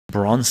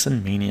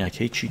Bronson Maniac,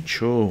 hey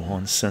Chycho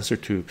on Censor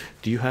Tube.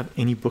 Do you have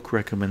any book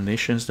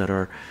recommendations that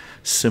are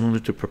similar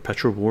to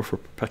Perpetual War for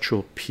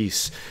Perpetual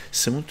Peace?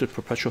 Similar to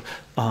Perpetual,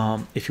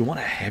 if you want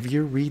a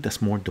heavier read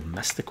that's more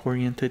domestic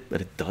oriented,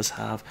 but it does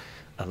have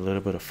a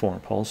little bit of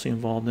foreign policy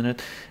involved in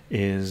it,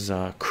 is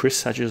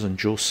Chris Hedges and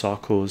Joe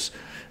Sacco's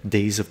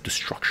Days of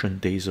Destruction,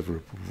 Days of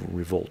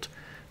Revolt.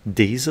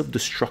 Days of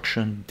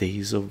Destruction,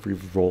 Days of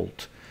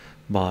Revolt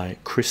by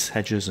Chris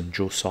Hedges and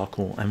Joe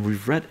Sacco, and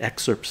we've read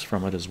excerpts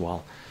from it as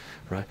well,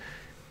 right?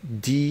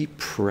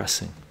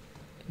 Depressing,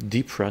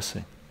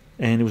 depressing.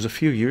 And it was a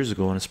few years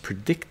ago, and it's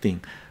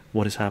predicting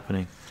what is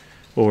happening,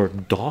 or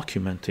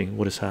documenting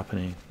what is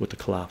happening with the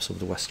collapse of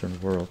the Western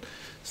world.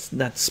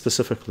 That's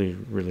specifically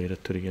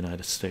related to the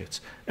United States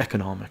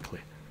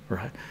economically,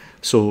 right?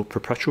 So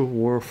Perpetual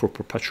War for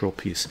Perpetual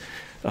Peace,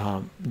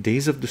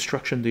 Days of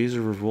Destruction, Days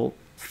of Revolt,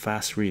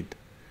 fast read.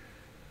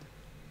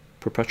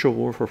 Perpetual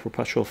War for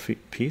Perpetual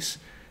Peace,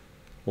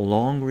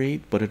 long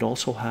read, but it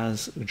also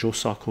has Joe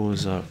Sacco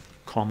is a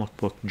comic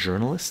book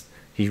journalist.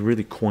 He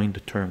really coined the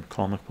term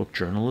comic book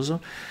journalism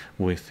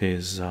with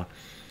his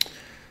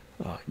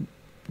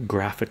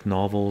graphic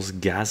novels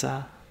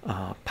Gaza,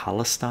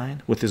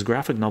 Palestine. With his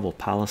graphic novel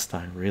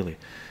Palestine, really,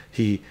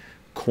 he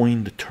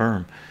coined the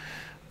term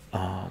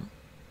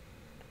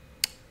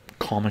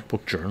comic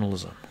book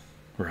journalism,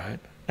 right?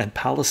 And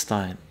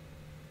Palestine,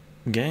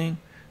 gang,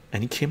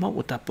 and he came up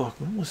with that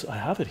book. When was, I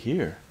have it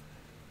here,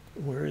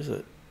 where is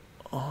it?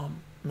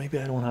 Maybe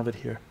I don't have it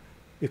here.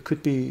 It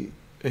could be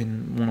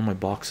in one of my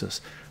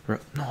boxes.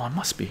 No, it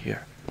must be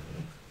here.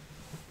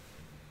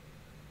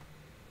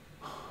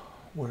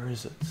 Where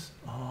is it?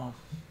 I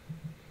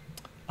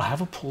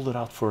haven't pulled it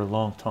out for a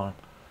long time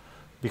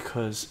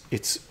because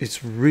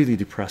it's really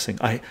depressing.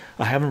 I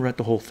haven't read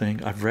the whole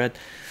thing. I've read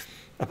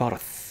about a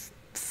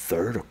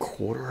third or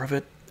quarter of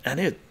it, and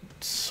it's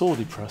so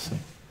depressing,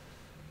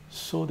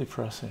 so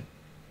depressing.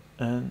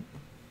 And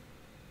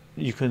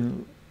you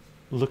can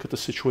look at the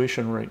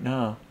situation right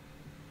now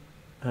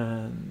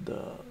and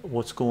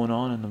what's going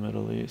on in the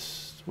Middle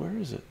East. Where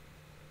is it?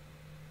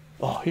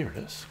 Oh, here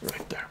it is,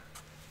 right there.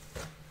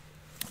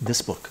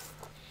 This book,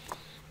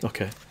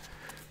 okay.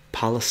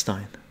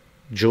 Palestine,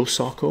 Joe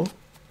Sacco.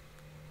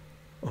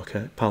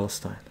 Okay,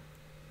 Palestine.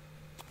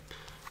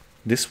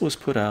 This was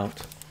put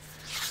out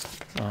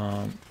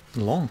a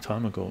long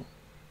time ago.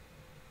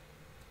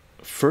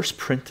 First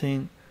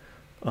printing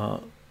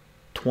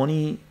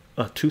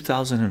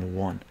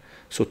 2001,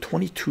 so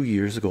 22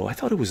 years ago. I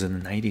thought it was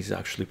in the 90s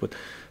actually, but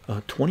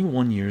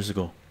 21 years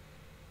ago.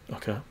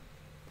 Okay,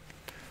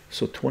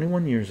 so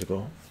 21 years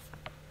ago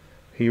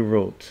he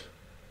wrote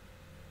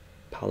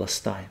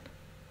Palestine.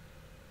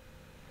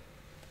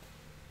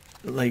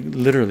 Like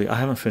literally, I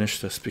haven't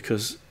finished this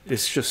because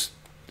it's just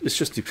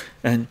deep.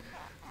 And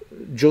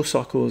Joe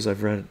Sacco's,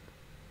 I've read,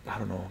 I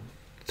don't know,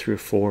 3 or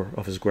 4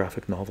 of his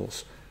graphic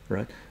novels,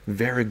 right?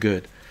 Very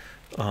good.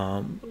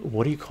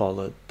 What do you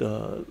call it?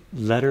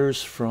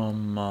 Letters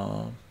from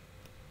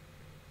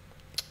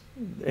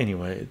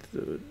anyway,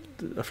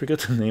 I forget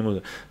the name of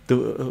it.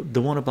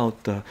 The one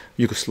about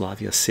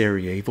Yugoslavia,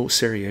 Sarajevo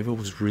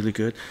was really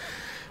good.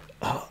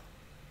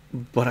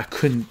 But I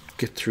couldn't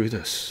get through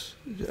this.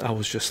 I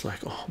was just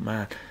like, oh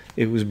man,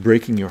 it was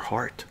breaking your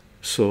heart.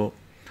 So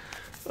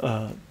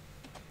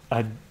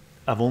I've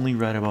only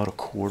read about a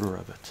quarter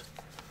of it,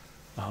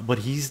 but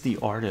he's the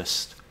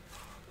artist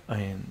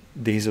in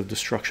Days of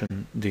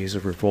Destruction, Days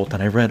of Revolt,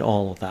 and I read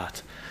all of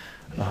that,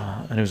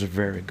 and it was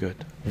very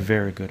good,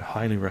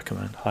 highly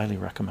recommend.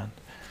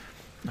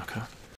 Okay.